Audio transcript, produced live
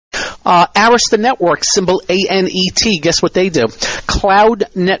Arista Network, symbol ANET. Guess what they do? Cloud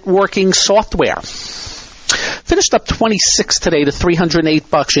networking software. Finished up 26 today to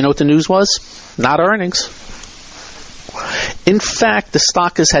 $308. You know what the news was? Not earnings. In fact, the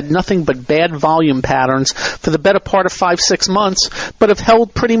stock has had nothing but bad volume patterns for the better part of 5-6 months, but have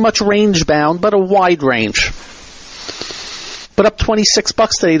held pretty much range bound, but a wide range. But up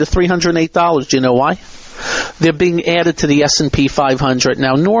 $26 today to $308. Do you know why? They're being added to the S&P 500.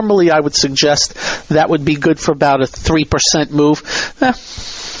 Now, normally I would suggest that would be good for about a 3% move.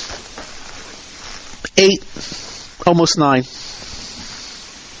 8, almost 9.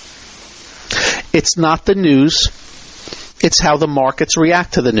 It's not the news. It's how the markets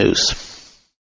react to the news.